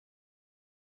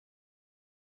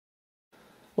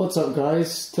What's up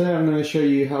guys, today I'm going to show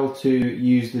you how to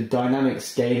use the dynamic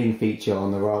scaling feature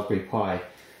on the Raspberry Pi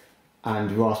and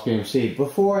Raspbmc.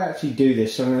 Before I actually do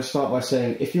this, I'm going to start by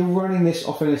saying if you're running this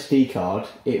off an SD card,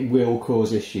 it will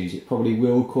cause issues. It probably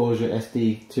will cause your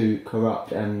SD to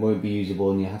corrupt and won't be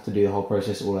usable, and you have to do the whole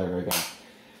process all over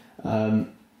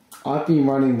again. I've been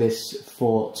running this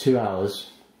for 2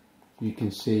 hours. You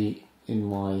can see in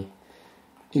my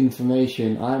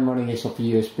information I'm running this off a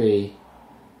USB.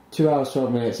 2 hours,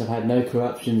 12 minutes, I've had no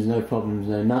corruptions, no problems,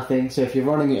 no nothing. So if you're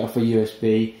running it off a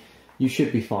USB, you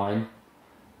should be fine.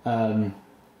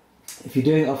 If you're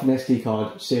doing it off an SD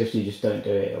card, seriously just don't do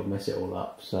it, it'll mess it all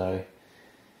up. So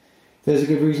there's a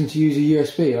good reason to use a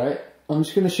USB, right? I'm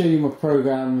just going to show you my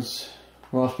programs,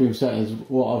 Raspberry settings,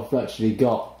 what I've actually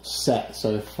got set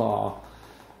so far.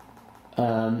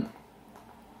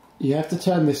 You have to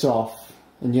turn this off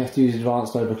and you have to use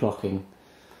advanced overclocking.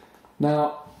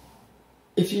 Now,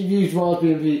 if you've used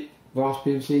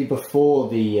Raspbmc before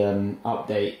the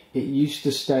update, it used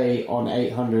to stay on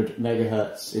 800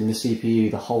 MHz in the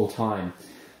CPU the whole time.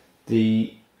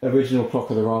 The original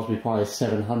clock of the Raspberry Pi is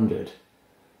 700.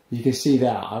 You can see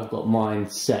that I've got mine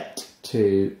set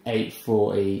to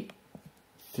 840,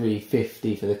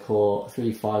 350 for the core,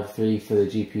 353 for the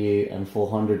GPU, and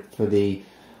 400 for the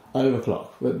overclock.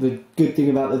 But the good thing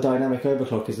about the dynamic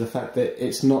overclock is the fact that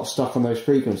it's not stuck on those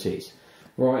frequencies.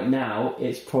 Right now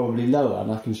it's probably lower,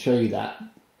 and I can show you that.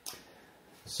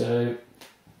 So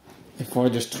if I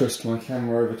just twist my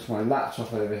camera over to my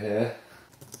laptop over here,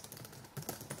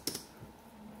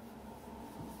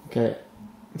 okay,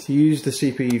 to use the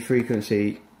CPU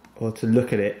frequency, or to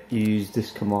look at it, you use this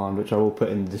command, which I will put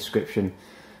in the description.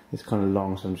 It's kind of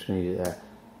long, so I'm just going to use it there.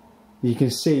 You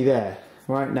can see there,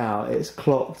 right now it's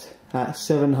clocked at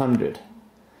 700,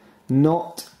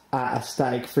 not at a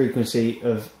static frequency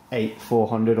of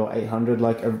 400 or 800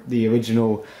 like the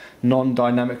original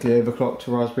non-dynamically overclocked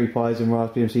Raspberry Pis and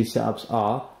Raspbmc setups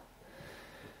are.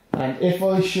 And if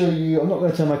I show you, I'm not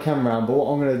going to turn my camera around, but what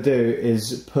I'm going to do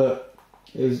is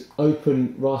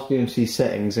open Raspbmc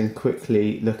settings and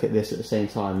quickly look at this at the same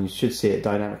time. You should see it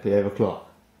dynamically overclock.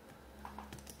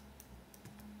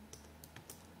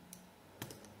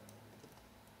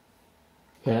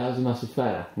 Okay, that was a massive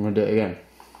fail. I'm going to do it again.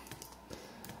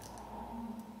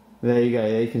 There you go,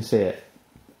 there you can see it.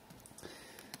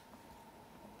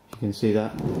 You can see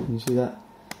that. Can you see that?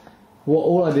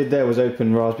 All I did there was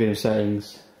open Raspbian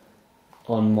settings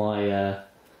on my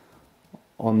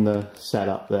on the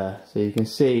setup there. So you can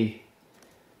see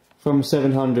from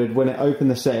 700, when it opened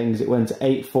the settings, it went to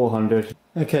 8400.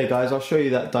 Okay guys, I'll show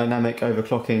you that dynamic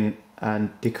overclocking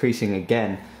and decreasing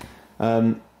again.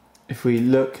 If we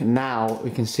look now,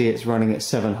 we can see it's running at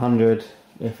 700.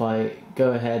 If I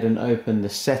go ahead and open the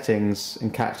settings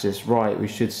and catch this right, we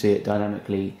should see it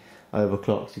dynamically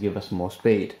overclock to give us more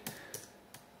speed.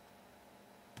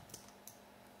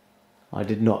 I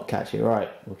did not catch it right.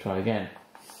 We'll try again.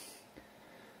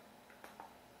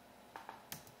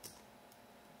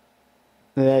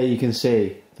 There you can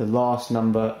see the last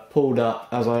number pulled up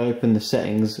as I opened the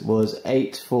settings was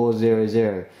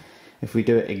 8400. If we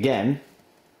do it again,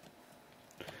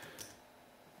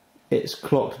 it's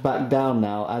clocked back down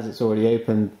now, as it's already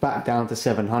opened, back down to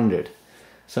 700.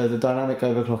 So the dynamic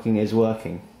overclocking is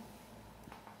working,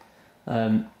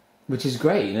 which is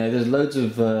great. You know, there's loads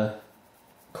of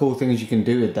cool things you can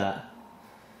do with that.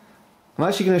 I'm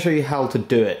actually going to show you how to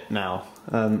do it now.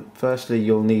 Firstly,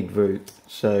 you'll need root,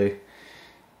 so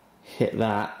hit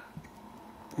that.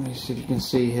 Let me see if you can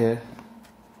see here.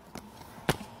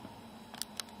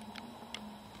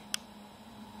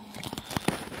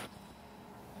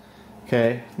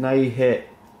 Okay, now you hit.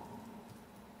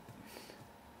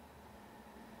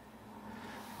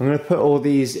 I'm going to put all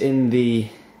these in the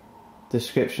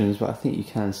descriptions, but I think you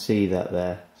can see that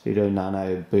there. Sudo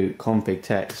nano boot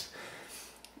config.txt.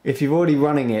 If you're already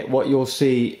running it, what you'll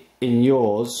see in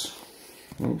yours,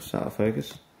 oops, out of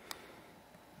focus.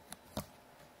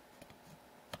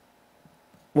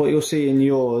 What you'll see in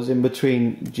yours in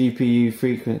between GPU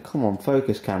frequency, come on,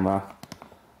 focus camera.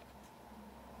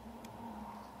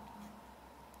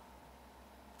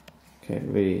 Okay, it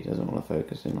really doesn't want to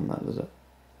focus in on that, does it?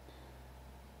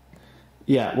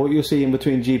 Yeah, what you'll see in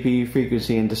between GPU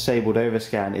frequency and disabled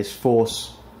overscan is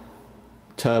force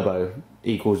turbo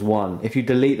equals 1. If you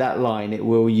delete that line, it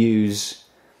will use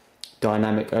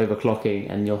dynamic overclocking,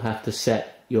 and you'll have to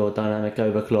set your dynamic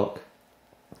overclock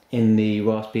in the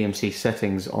Raspbmc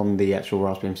settings on the actual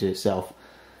Raspbmc itself.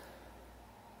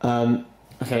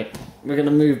 Okay, we're going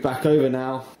to move back over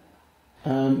now.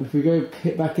 If we go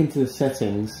back into the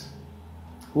settings,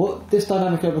 what this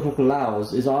dynamic overclock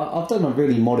allows is, I've done a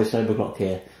really modest overclock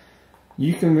here.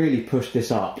 you can really push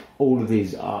this up, all of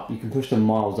these up, you can push them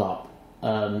miles up.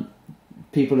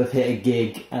 People have hit a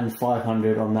gig and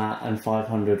 500 on that and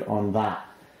 500 on that,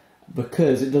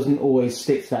 because it doesn't always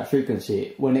stick to that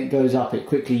frequency. When it goes up, it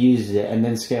quickly uses it and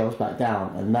then scales back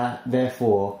down, and that,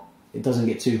 therefore, it doesn't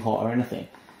get too hot or anything.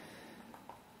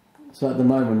 So at the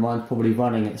moment, mine's probably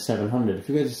running at 700. If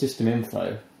you go to system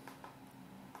info,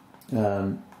 you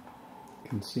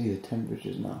can see the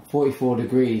temperatures now. 44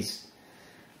 degrees.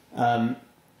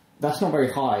 That's not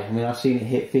very high. I mean, I've seen it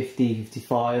hit 50,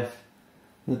 55.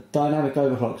 The dynamic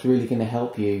overclock is really going to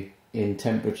help you in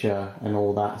temperature and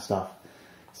all that stuff.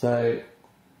 So,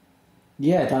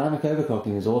 yeah, dynamic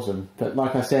overclocking is awesome. But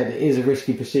like I said, it is a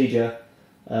risky procedure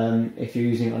if you're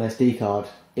using it on SD card.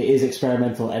 It is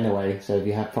experimental anyway, so if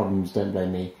you have problems, don't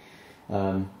blame me.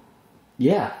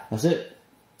 Yeah, that's it.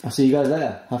 I'll see you guys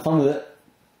later. Have fun with it.